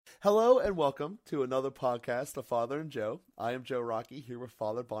Hello and welcome to another podcast of Father and Joe. I am Joe Rocky here with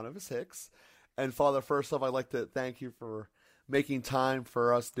Father Barnabas Hicks. And Father, first off, I'd like to thank you for making time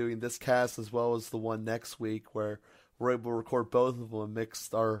for us doing this cast as well as the one next week where we're able to record both of them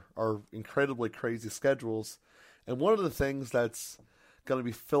amidst our incredibly crazy schedules. And one of the things that's going to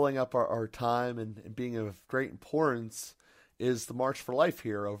be filling up our time and being of great importance is the March for Life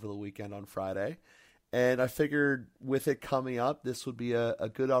here over the weekend on Friday. And I figured with it coming up, this would be a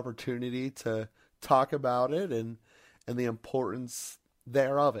good opportunity to talk about it and the importance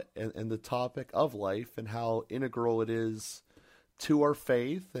thereof it and the topic of life and how integral it is to our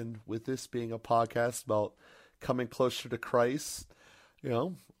faith. And with this being a podcast about coming closer to Christ,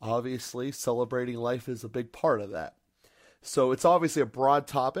 obviously celebrating life is a big part of that. So it's obviously a broad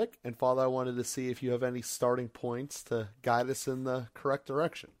topic. And Father, I wanted to see if you have any starting points to guide us in the correct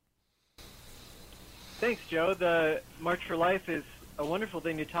direction. Thanks, Joe. The March for Life is a wonderful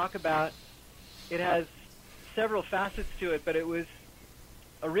thing to talk about. It has several facets to it, but it was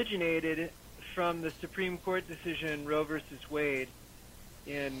originated from the Supreme Court decision Roe versus Wade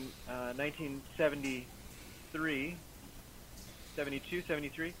in 1973,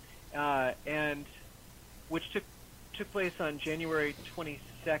 73, and which took place on January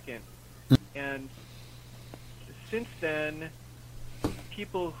 22nd. And since then,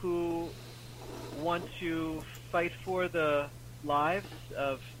 people who want to fight for the lives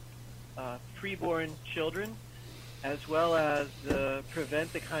of preborn children, as well as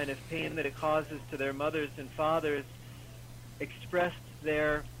prevent the kind of pain that it causes to their mothers and fathers, expressed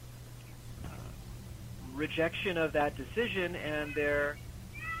their rejection of that decision and their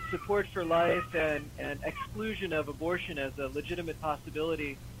support for life and exclusion of abortion as a legitimate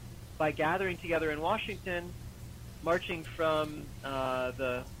possibility by gathering together in Washington, marching from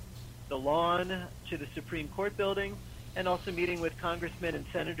the lawn to the Supreme Court building, and also meeting with congressmen and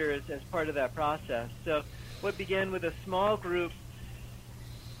senators as part of that process. So what began with a small group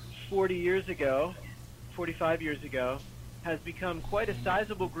 45 years ago, has become quite a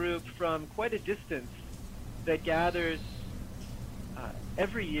sizable group from quite a distance that gathers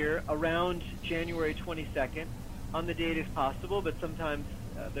every year around January 22nd, on the date if possible, but sometimes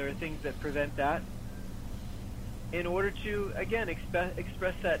there are things that prevent that, in order to, again,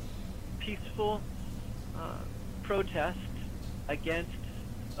 express that peaceful protest against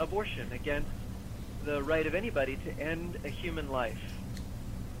abortion, against the right of anybody to end a human life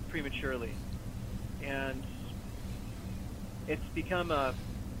prematurely. And it's become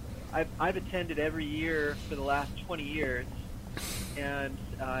I've attended every year for the last 20 years, and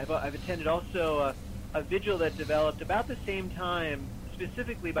I've attended also a vigil that developed about the same time,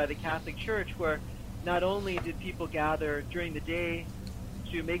 specifically by the Catholic Church, where not only did people gather during the day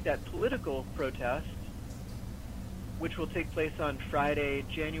to make that political protest, which will take place on Friday,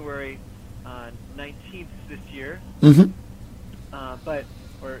 January 19th this year, or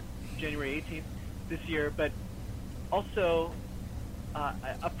January 18th this year, but also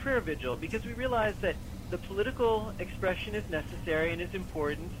a prayer vigil, because we realize that the political expression is necessary and is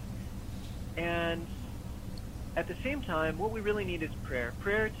important, and at the same time, what we really need is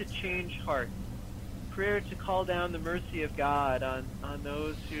prayer to change hearts, prayer to call down the mercy of God on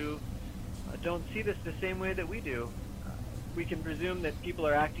those who don't see this the same way that we do. We can presume that people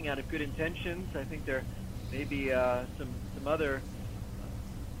are acting out of good intentions. I think there may be some other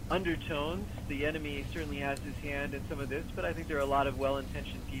undertones. The enemy certainly has his hand in some of this, but I think there are a lot of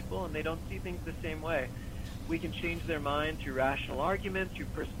well-intentioned people, and they don't see things the same way. We can change their mind through rational argument, through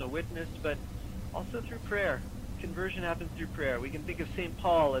personal witness, but also through prayer. Conversion happens through prayer. We can think of St.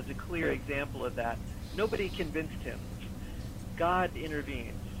 Paul as a clear example of that. Nobody convinced him. God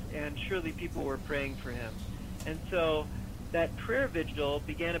intervened, and surely people were praying for him. And so that prayer vigil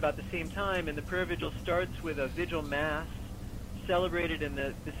began about the same time, and the prayer vigil starts with a vigil mass celebrated in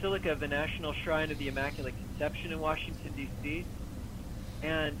the Basilica of the National Shrine of the Immaculate Conception in Washington, D.C.,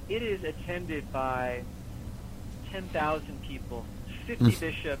 and it is attended by 10,000 people, 50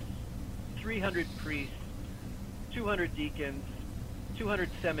 bishops, 300 priests, 200 deacons, 200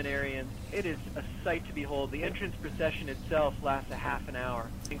 seminarians. It is a sight to behold. The entrance procession itself lasts a half an hour.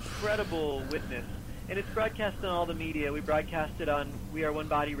 Incredible witness. And it's broadcast on all the media. We broadcast it on We Are One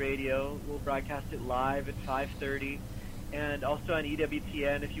Body Radio. We'll broadcast it live at 5:30. And also on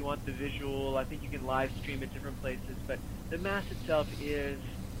EWTN if you want the visual. I think you can live stream at different places. But the Mass itself is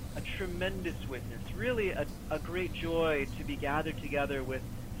a tremendous witness. Really a great joy to be gathered together with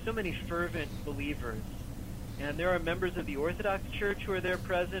so many fervent believers. And there are members of the Orthodox Church who are there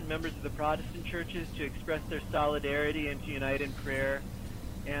present, members of the Protestant churches to express their solidarity and to unite in prayer,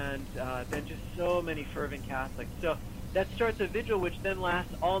 and then just so many fervent Catholics. So that starts a vigil which then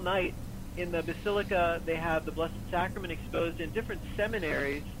lasts all night. In the Basilica, they have the Blessed Sacrament exposed, in different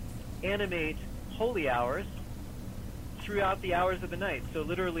seminaries animate holy hours throughout the hours of the night. So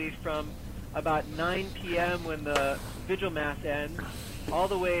literally from about 9 p.m. when the Vigil Mass ends, all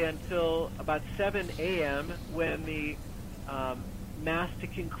the way until about 7 a.m. when the Mass to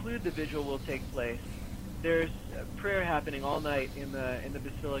conclude the Vigil will take place. There's prayer happening all night in the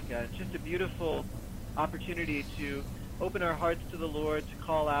Basilica. It's just a beautiful opportunity to open our hearts to the Lord, to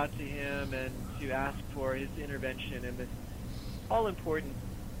call out to Him, and to ask for His intervention in this all-important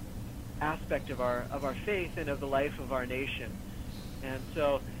aspect of our faith and of the life of our nation. And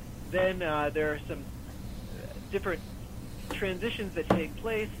so then there are some different transitions that take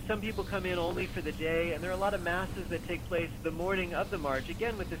place. Some people come in only for the day, and there are a lot of masses that take place the morning of the march,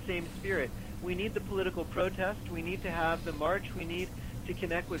 again with the same spirit. We need the political protest. We need to have the march. We need to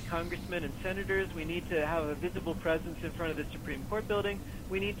connect with congressmen and senators. We need to have a visible presence in front of the Supreme Court building.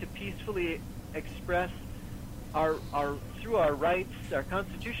 We need to peacefully express through our rights, our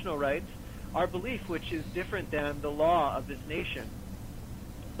constitutional rights, our belief, which is different than the law of this nation.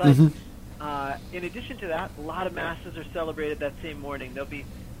 But in addition to that, a lot of masses are celebrated that same morning. There'll be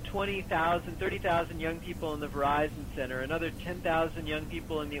 20,000, 30,000 young people in the Verizon Center, another 10,000 young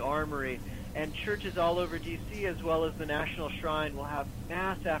people in the Armory, and churches all over D.C. as well as the National Shrine will have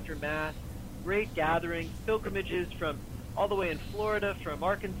Mass after Mass, great gatherings, pilgrimages from all the way in Florida, from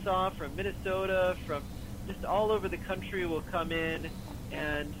Arkansas, from Minnesota, from just all over the country will come in,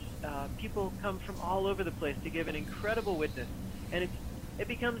 and people come from all over the place to give an incredible witness. And it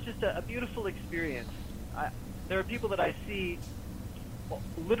becomes just a beautiful experience. There are people that I see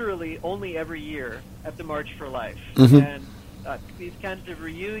literally only every year at the March for Life. And these kinds of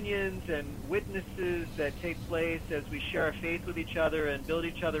reunions and witnesses that take place as we share our faith with each other and build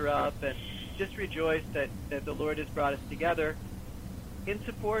each other up, and just rejoice that the Lord has brought us together in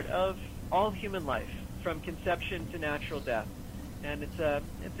support of all human life, from conception to natural death. And it's a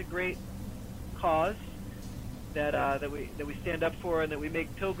great cause that we stand up for and that we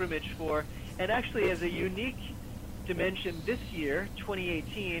make pilgrimage for. And actually, as a unique dimension this year,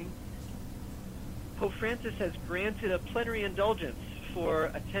 2018, Pope Francis has granted a plenary indulgence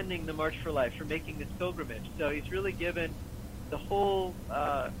for attending the March for Life, for making this pilgrimage. So he's really given the whole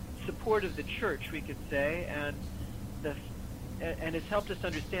support of the Church, we could say, and it's helped us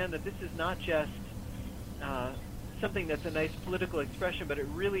understand that this is not just something that's a nice political expression, but it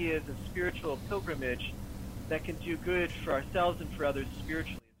really is a spiritual pilgrimage that can do good for ourselves and for others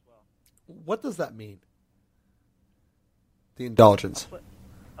spiritually as well. What does that mean? The indulgence.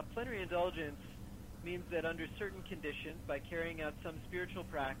 A plenary indulgence means that under certain conditions, by carrying out some spiritual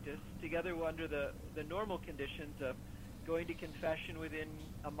practice, together under the normal conditions of going to confession within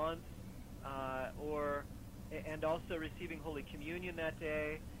a month, and also receiving Holy Communion that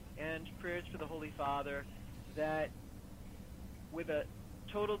day, and prayers for the Holy Father, that with a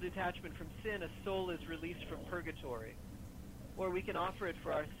total detachment from sin, a soul is released from purgatory. Or we can offer it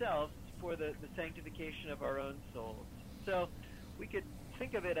for ourselves for the sanctification of our own souls. So we could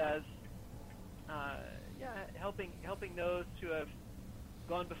think of it as helping those who have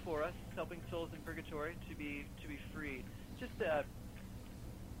gone before us, helping souls in purgatory to be freed. Just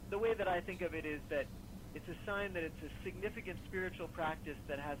the way that I think of it is that it's a sign that it's a significant spiritual practice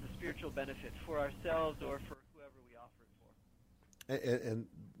that has a spiritual benefit for ourselves or for whoever we offer it for. And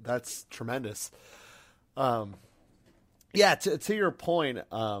that's tremendous. To your point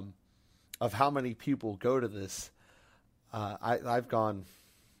of how many people go to this, I've gone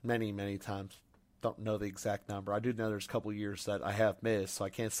many, many times. Don't know the exact number. I do know there's a couple years that I have missed, so I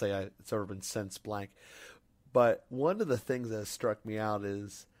can't say it's ever been since blank. But one of the things that has struck me out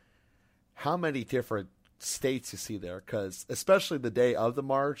is how many different states you see there, because especially the day of the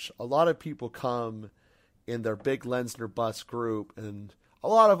march, a lot of people come in their big Lenzner bus group, and a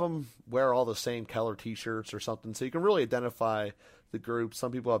lot of them wear all the same color T-shirts or something, so you can really identify the group.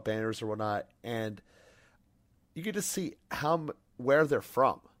 Some people have banners or whatnot, and you get to see where they're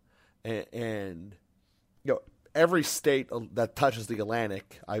from, and every state that touches the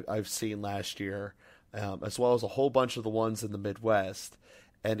Atlantic I've seen last year, as well as a whole bunch of the ones in the Midwest,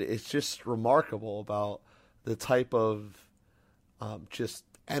 and it's just remarkable about the type of just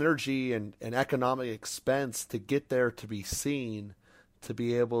energy and economic expense to get there, to be seen, to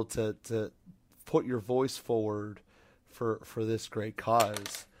be able to put your voice forward for this great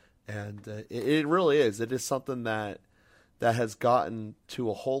cause. And it really is. It is something that has gotten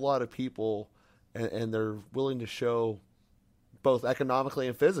to a whole lot of people, and they're willing to show both economically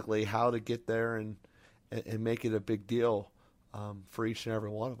and physically how to get there and make it a big deal for each and every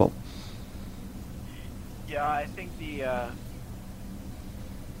one of them. Yeah, I think the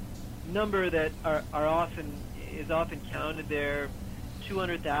number that is often counted there,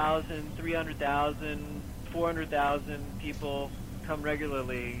 200,000, 300,000, 400,000 people come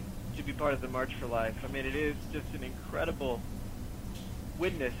regularly to be part of the March for Life. I mean, it is just an incredible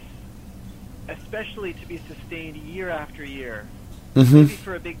witness, especially to be sustained year after year. Mm-hmm. Maybe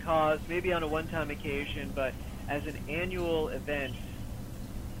for a big cause, maybe on a one-time occasion, but as an annual event,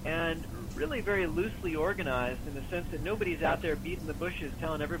 and really very loosely organized in the sense that nobody's out there beating the bushes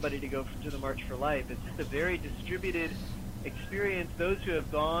telling everybody to go to the March for Life. It's just a very distributed experience. Those who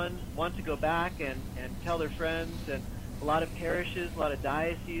have gone want to go back and tell their friends, and a lot of parishes, a lot of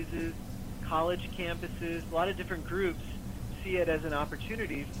dioceses, college campuses, a lot of different groups see it as an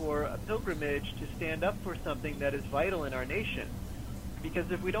opportunity for a pilgrimage to stand up for something that is vital in our nation.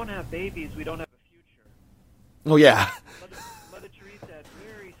 Because if we don't have babies, we don't have a future. Oh, yeah. Mother Teresa had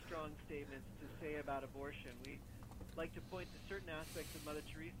very strong statements to say about abortion. We like to point to certain aspects of Mother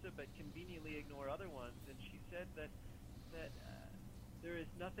Teresa, but conveniently ignore other ones. And she said that there is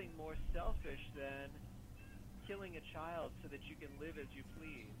nothing more selfish than killing a child so that you can live as you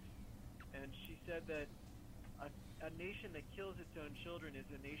please. And she said that a nation that kills its own children is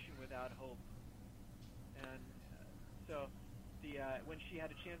a nation without hope. And so when she had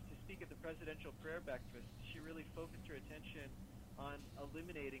a chance to speak at the presidential prayer breakfast, she really focused her attention on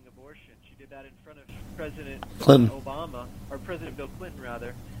eliminating abortion. She did that in front of President Clinton. Obama, or President Bill Clinton,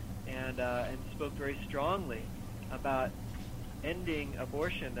 rather, and spoke very strongly about ending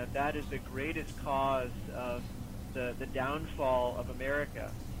abortion, that is the greatest cause of the downfall of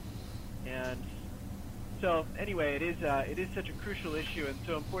America. And so anyway, it is such a crucial issue and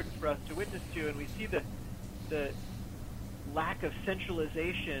so important for us to witness to, and we see the lack of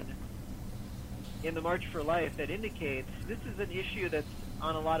centralization in the March for Life that indicates this is an issue that's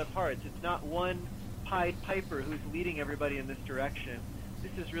on a lot of hearts. It's not one Pied Piper who's leading everybody in this direction.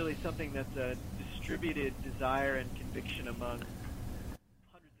 This is really something that's a distributed desire and conviction among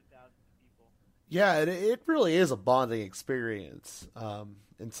hundreds of thousands of people. Yeah, it really is a bonding experience,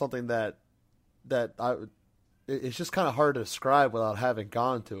 and something that it's just kind of hard to describe without having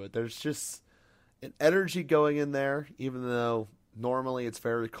gone to it. There's just an energy going in there, even though normally it's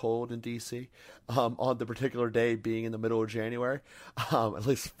very cold in D.C. On the particular day being in the middle of January, at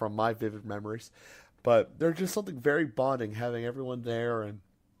least from my vivid memories. But there's just something very bonding having everyone there and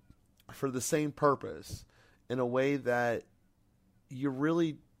for the same purpose in a way that you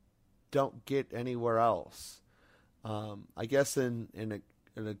really don't get anywhere else. I guess in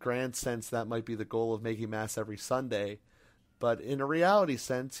a grand sense, that might be the goal of making Mass every Sunday. But in a reality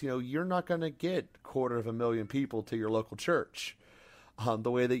sense, you're not going to get 250,000 people to your local church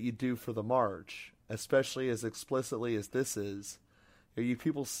the way that you do for the March, especially as explicitly as this is. You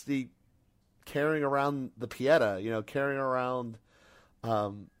people see carrying around the Pieta, carrying around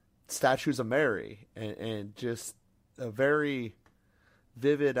statues of Mary, and just a very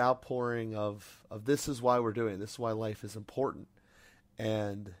vivid outpouring of this is why we're doing it. This is why life is important.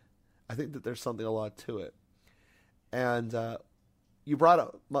 And I think that there's something a lot to it. And you brought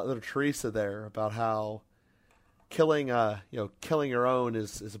up Mother Teresa there about how killing your own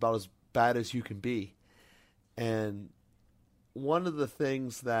is about as bad as you can be. And one of the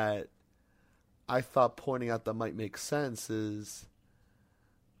things that I thought pointing out that might make sense is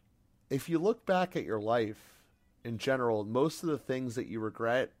if you look back at your life in general, most of the things that you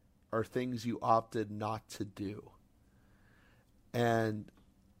regret are things you opted not to do. And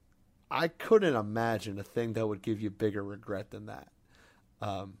I couldn't imagine a thing that would give you bigger regret than that.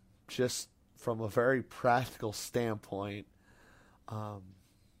 Just from a very practical standpoint, barring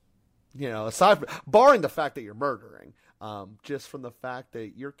the fact that you're murdering, just from the fact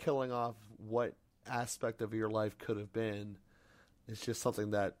that you're killing off what aspect of your life could have been, it's just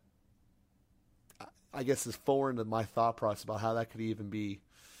something that I guess is foreign to my thought process about how that could even be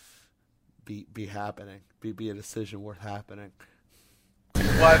happening, be a decision worth happening.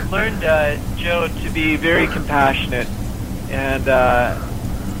 Well, I've learned, Joe, to be very compassionate, and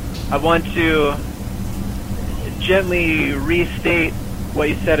I want to gently restate what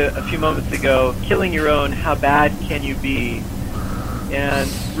you said a few moments ago, killing your own, how bad can you be? And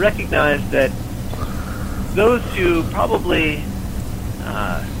recognize that those who probably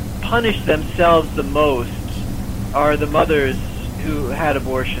punish themselves the most are the mothers who had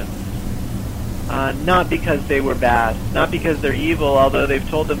abortions. Not because they were bad, not because they're evil, although they've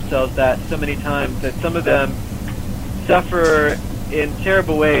told themselves that so many times, that some of them suffer in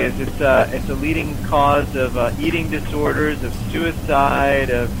terrible ways. It's a leading cause of eating disorders, of suicide,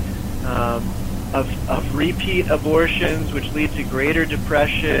 of repeat abortions, which lead to greater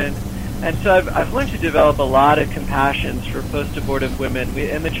depression, And so I've learned to develop a lot of compassions for post-abortive women.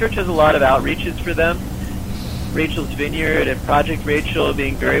 And the church has a lot of outreaches for them. Rachel's Vineyard and Project Rachel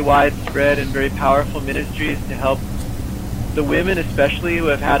being very widespread and very powerful ministries to help the women, especially who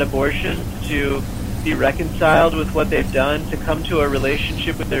have had abortions, to be reconciled with what they've done, to come to a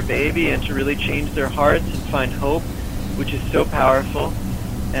relationship with their baby and to really change their hearts and find hope, which is so powerful.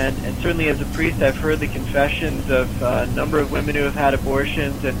 And certainly as a priest, I've heard the confessions of a number of women who have had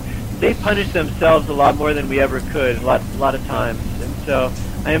abortions, and they punish themselves a lot more than we ever could, a lot of times. And so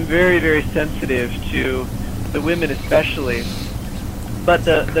I am very, very sensitive to the women especially. But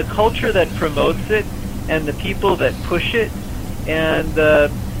the culture that promotes it and the people that push it, and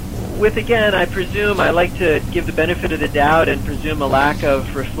again, I presume, I like to give the benefit of the doubt and presume a lack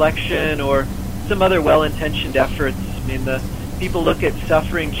of reflection or some other well-intentioned efforts. I mean, the people look at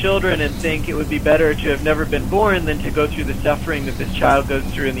suffering children and think it would be better to have never been born than to go through the suffering that this child goes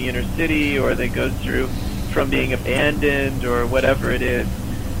through in the inner city, or they go through from being abandoned, or whatever it is.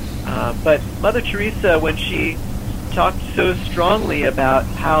 But Mother Teresa, when she talked so strongly about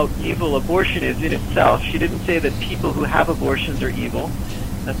how evil abortion is in itself, she didn't say that people who have abortions are evil.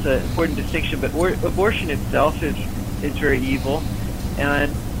 That's an important distinction. But abortion itself is very evil.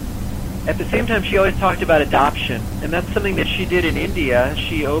 And at the same time, she always talked about adoption. And that's something that she did in India.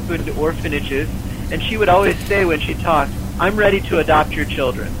 She opened orphanages. And she would always say when she talked, "I'm ready to adopt your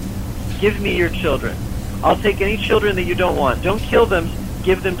children. Give me your children. I'll take any children that you don't want. Don't kill them.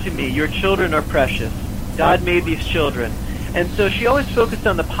 Give them to me. Your children are precious. God made these children." And so she always focused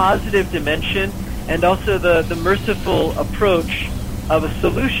on the positive dimension and also the merciful approach of a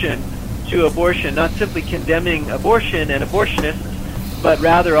solution to abortion, not simply condemning abortion and abortionists, but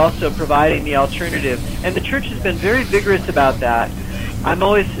rather also providing the alternative. And the church has been very vigorous about that. I'm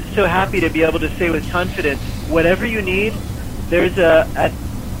always so happy to be able to say with confidence, whatever you need, there's a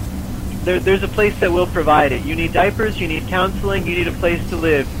place that will provide it. You need diapers, you need counseling, you need a place to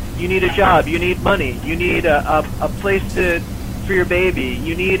live, you need a job, you need money, you need a place for your baby,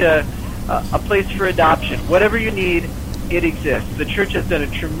 you need a place for adoption. Whatever you need, it exists. The church has done a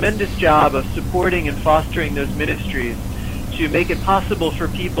tremendous job of supporting and fostering those ministries to make it possible for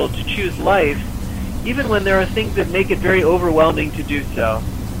people to choose life, even when there are things that make it very overwhelming to do so.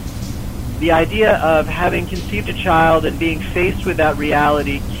 The idea of having conceived a child and being faced with that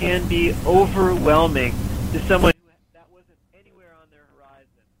reality can be overwhelming to someone who that wasn't anywhere on their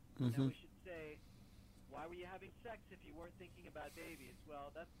horizon. Mm-hmm. Now we should say, why were you having sex if you weren't thinking about babies?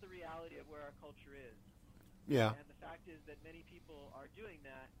 Well, that's the reality of where our culture is. Yeah. And the fact is that many people are doing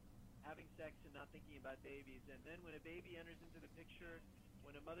that, having sex and not thinking about babies. And then when a baby enters into the picture,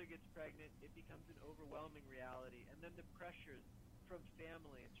 when a mother gets pregnant, it becomes an overwhelming reality. And then the pressures from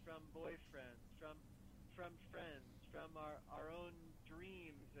families, from boyfriends, from friends, from our own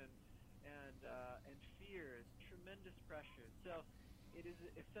dreams and fears, tremendous pressures. So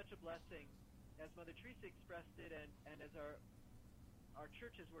it's such a blessing, as Mother Teresa expressed it, and as our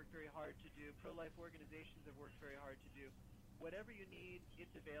church has worked very hard to do, pro-life organizations have worked very hard to do. Whatever you need,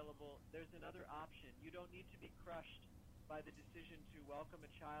 it's available. There's another option. You don't need to be crushed by the decision to welcome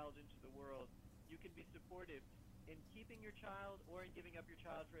a child into the world. You can be supportive in keeping your child or in giving up your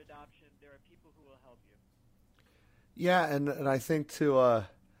child for adoption. There are people who will help you. Yeah, and I think to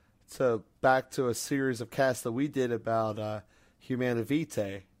back to a series of casts that we did about Humanae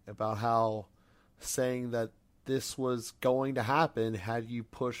Vitae, about how saying that this was going to happen had you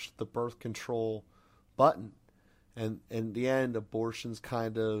pushed the birth control button. And in the end, abortion's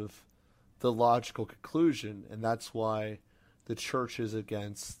kind of the logical conclusion, and that's why the church is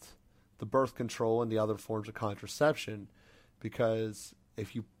against the birth control and the other forms of contraception, because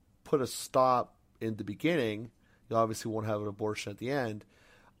if you put a stop in the beginning, you obviously won't have an abortion at the end,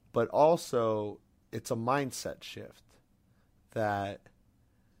 but also it's a mindset shift that,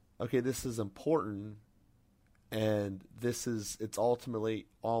 okay, this is important, and it's ultimately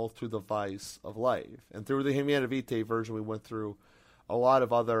all through the vice of life. And through the Humanae Vitae version, we went through a lot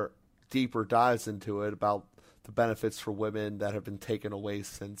of other deeper dives into it about the benefits for women that have been taken away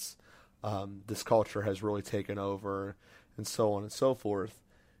since this culture has really taken over, and so on and so forth.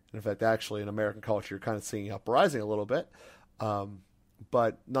 And in fact, actually, in American culture, you're kind of seeing uprising a little bit.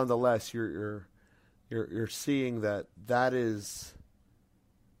 But nonetheless, you're seeing that is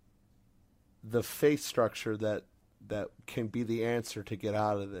the faith structure that can be the answer to get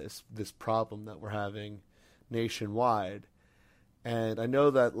out of this problem that we're having nationwide. And I know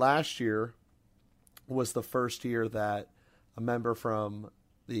that last year was the first year that a member from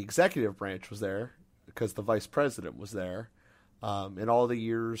the executive branch was there, because the vice president was there. In all the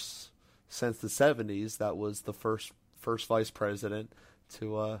years since the 70s, that was the first vice president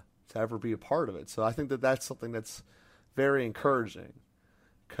to ever be a part of it. So I think that that's something that's very encouraging,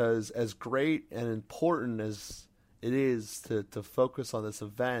 because as great and important as it is to focus on this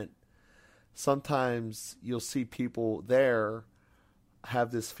event, sometimes you'll see people there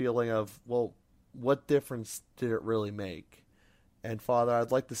have this feeling of, well, what difference did it really make? And Father,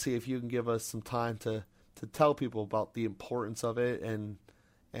 I'd like to see if you can give us some time to tell people about the importance of it, and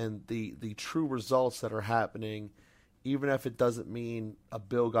the true results that are happening, even if it doesn't mean a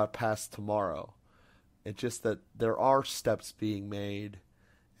bill got passed tomorrow. It's just that there are steps being made,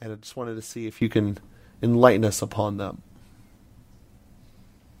 and I just wanted to see if you can enlighten us upon them.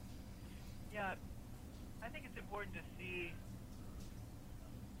 Yeah, I think it's important to see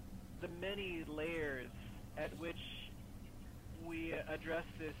the many layers at which we address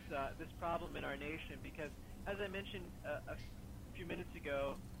this problem in our nation, because, as I mentioned a few minutes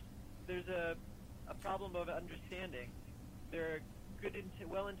ago, there's a problem of understanding. There are good,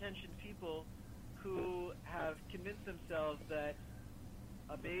 well-intentioned people who have convinced themselves that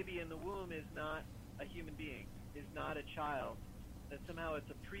a baby in the womb is not a human being, is not a child, that somehow it's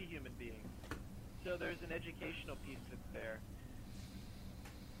a pre-human being. So there's an educational piece that's there.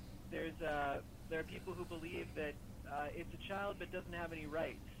 There are people who believe that it's a child but doesn't have any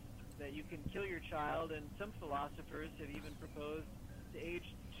rights, that you can kill your child, and some philosophers have even proposed to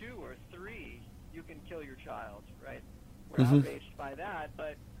age 2 or 3 you can kill your child, right? We're outraged by that,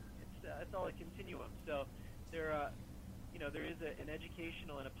 but it's all a continuum. So there is an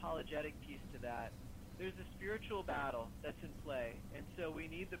educational and apologetic piece to that. There's a spiritual battle that's in play, and so we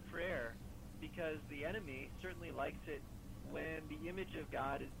need the prayer, because the enemy certainly likes it when the image of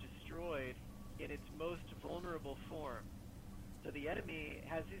God is destroyed in its most vulnerable form. So the enemy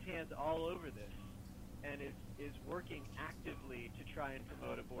has his hands all over this and is working actively to try and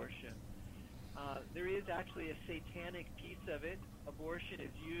promote abortion. There is actually a satanic piece of it. Abortion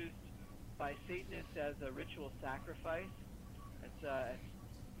is used by Satanists as a ritual sacrifice. It's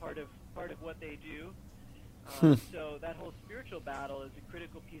part of what they do. So that whole spiritual battle is a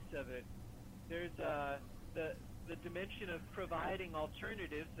critical piece of it. There's the dimension of providing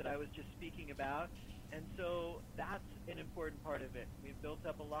alternatives that I was just speaking about, and so that's an important part of it. We've built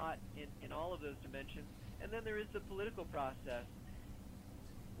up a lot in all of those dimensions. And then there is the political process.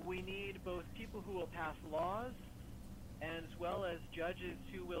 We need both people who will pass laws, as well as judges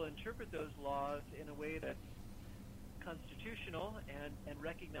who will interpret those laws in a way that's constitutional and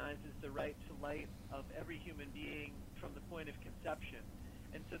recognizes the right to life of every human being from the point of conception.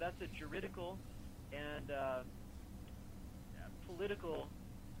 And so that's a juridical and political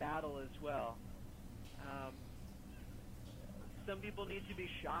battle as well. Some people need to be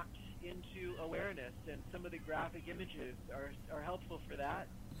shocked into awareness, and some of the graphic images are helpful for that.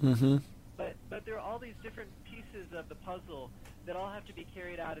 But there are all these different pieces of the puzzle that all have to be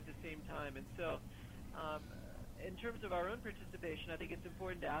carried out at the same time. And so in terms of our own participation, I think it's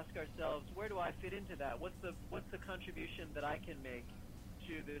important to ask ourselves, where do I fit into that? What's the contribution that I can make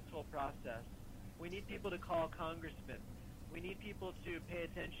to this whole process? We need people to call congressmen. We need people to pay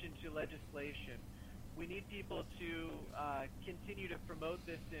attention to legislation. We need people to continue to promote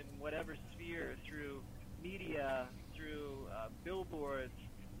this in whatever sphere, through media, through billboards,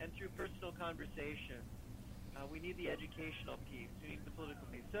 and through personal conversation. We need the educational piece. We need the political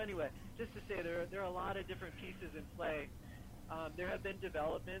piece. So anyway, just to say, there are a lot of different pieces in play. There have been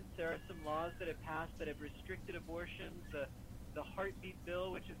developments. There are some laws that have passed that have restricted abortions. The heartbeat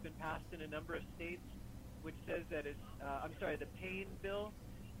bill, which has been passed in a number of states, which says that the pain bill,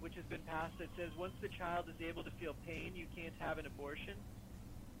 which has been passed, that says once the child is able to feel pain, you can't have an abortion.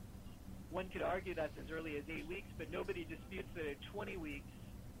 One could argue that's as early as 8 weeks, but nobody disputes that at 20 weeks,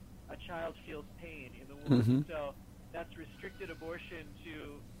 a child feels pain in the womb. So that's restricted abortion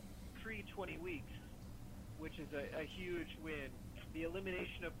to pre-20 weeks, which is a huge win. The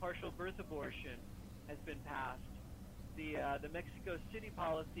elimination of partial birth abortion has been passed. The Mexico City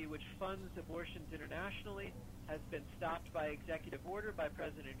policy, which funds abortions internationally, has been stopped by executive order by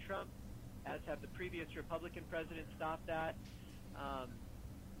President Trump, as have the previous Republican president stopped that.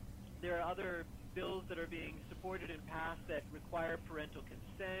 There are other bills that are being supported and passed that require parental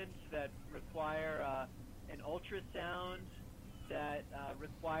consent, that require an ultrasound, that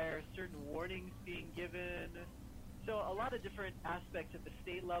require certain warnings being given. So a lot of different aspects at the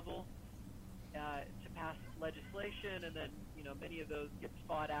state level to pass legislation, and then many of those get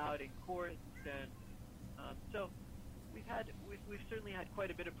fought out in courts, and so we've certainly had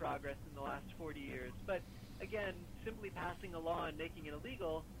quite a bit of progress in the last 40 years. But again, simply passing a law and making it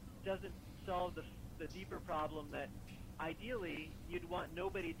illegal doesn't solve the deeper problem that ideally you'd want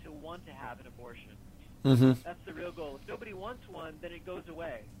nobody to want to have an abortion. That's the real goal. If nobody wants one, then it goes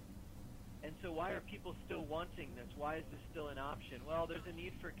away. And so why are people still wanting this? Why is this still an option? Well, there's a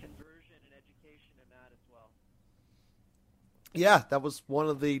need for conversion and education in that as well. Yeah, that was one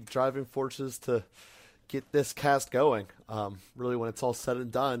of the driving forces to get this cast going. Really, when it's all said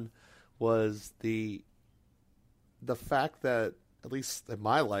and done, was the fact that, at least in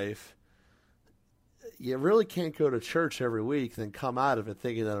my life, you really can't go to church every week and then come out of it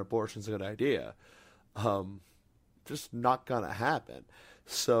thinking that abortion's a good idea. Just not gonna happen.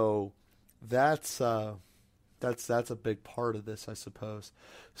 So that's a big part of this, I suppose.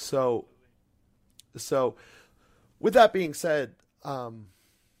 So with that being said,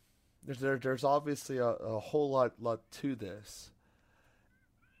 there's obviously a whole lot to this.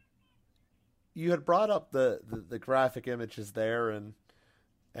 You had brought up the graphic images there, and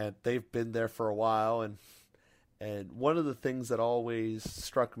they've been there for a while, and one of the things that always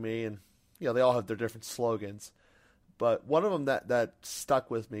struck me, and they all have their different slogans, but one of them that stuck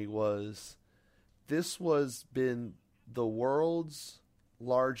with me was, this was been the world's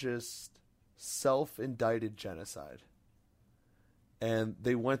largest self-indicted genocide. And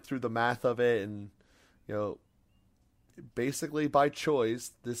they went through the math of it, and basically by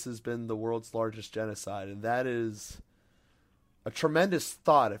choice, this has been the world's largest genocide, and that is a tremendous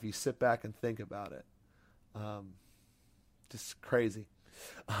thought if you sit back and think about it. Just crazy.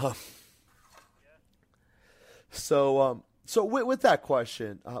 So with that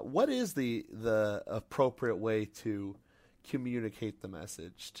question, what is the appropriate way to communicate the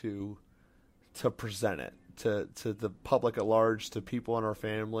message, to present it to the public at large, to people in our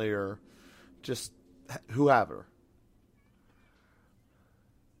family, or just whoever?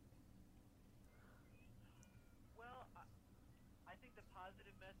 Well, I think the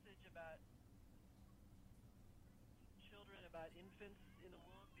positive message about children, about infants in the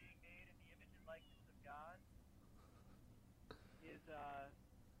womb being made in the image and likeness of God, is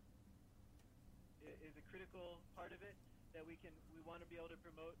a critical part of it. That we want to be able to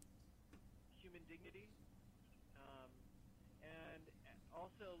promote human dignity, and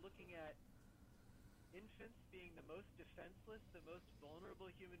also looking at infants being the most defenseless, the most vulnerable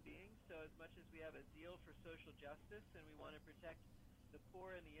human beings. So as much as we have a zeal for social justice and we want to protect the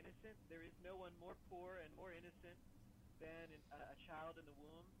poor and the innocent, there is no one more poor and more innocent than a child in the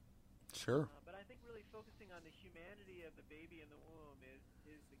womb. Sure. But I think really focusing on the humanity of the baby in the womb is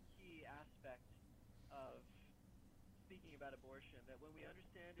the key aspect of speaking about abortion. That when we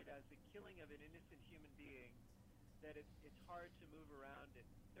understand it as the killing of an innocent human being, that it's hard to move around it.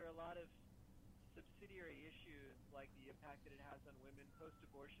 There are a lot of subsidiary issues, like the impact that it has on women.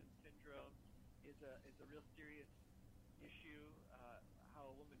 Post-abortion syndrome is a real serious issue.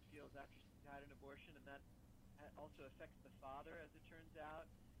 How a woman feels after she's had an abortion, and that also affects the father, as it turns out,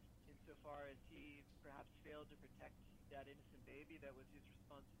 insofar as he perhaps failed to protect that innocent baby that was his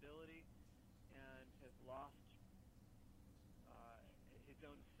responsibility, and has lost his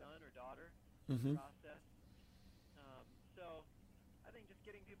own son or daughter in the process. So I think just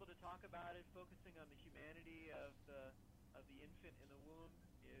getting people to talk about it, focusing on the humanity of the infant in the womb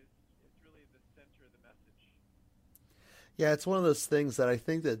is really the center of the message. Yeah, it's one of those things that I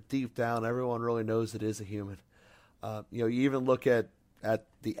think that deep down everyone really knows it is a human. You even look at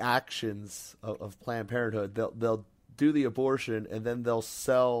the actions of Planned Parenthood. They'll do the abortion, and then they'll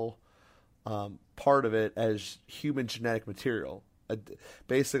sell part of it as human genetic material,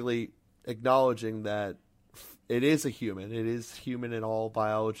 basically acknowledging that it is a human. It is human in all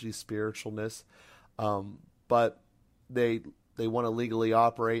biology, spiritualness, but they want to legally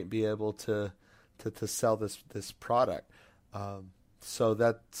operate and be able to sell this product. So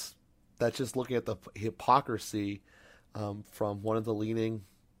that's just looking at the hypocrisy from one of the leading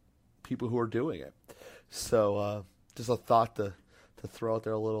people who are doing it. So just a thought to throw out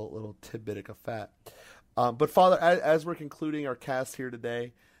there, a little tidbit of fat. But Father, as we're concluding our cast here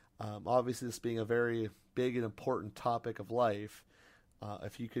today, obviously this being a very big and important topic of life,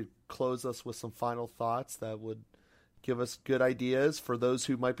 if you could close us with some final thoughts that would give us good ideas for those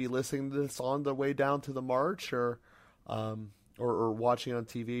who might be listening to this on their way down to the march, or watching on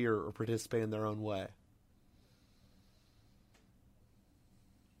TV, or participating in their own way.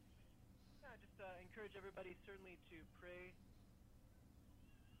 Yeah, just encourage everybody certainly to pray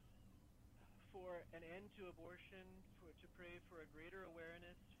for an end to abortion, to pray for a greater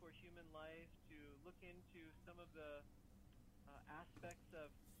awareness for human life, to look into some of the aspects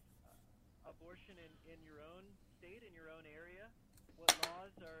of abortion in your own state, in your own area, what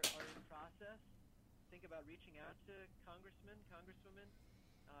laws are in process. Think about reaching out to congressmen, congresswomen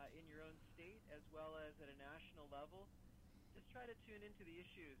in your own state, as well as at a national level. Just try to tune into the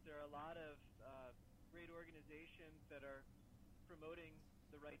issues. There are a lot of great organizations that are promoting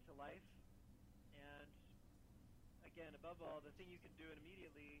the right to life again, above all, the thing you can do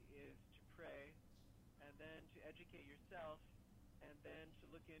immediately is to pray, and then to educate yourself, and then to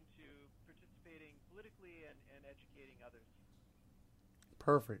look into participating politically and educating others.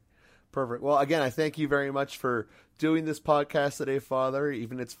 Perfect. Well, again, I thank you very much for doing this podcast today, Father,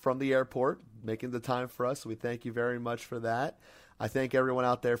 even it's from the airport, making the time for us. So we thank you very much for that. I thank everyone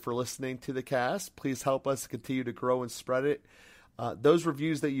out there for listening to the cast. Please help us continue to grow and spread it. Those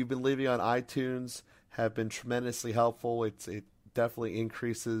reviews that you've been leaving on iTunes have been tremendously helpful. It definitely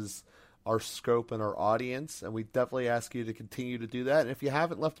increases our scope and our audience, and we definitely ask you to continue to do that. And if you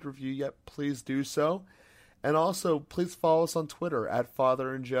haven't left a review yet, please do so. And also, please follow us on Twitter at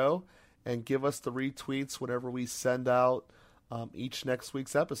Father and Joe, and give us the retweets whenever we send out each next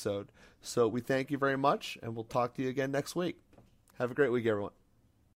week's episode. So we thank you very much, and we'll talk to you again next week. Have a great week, everyone.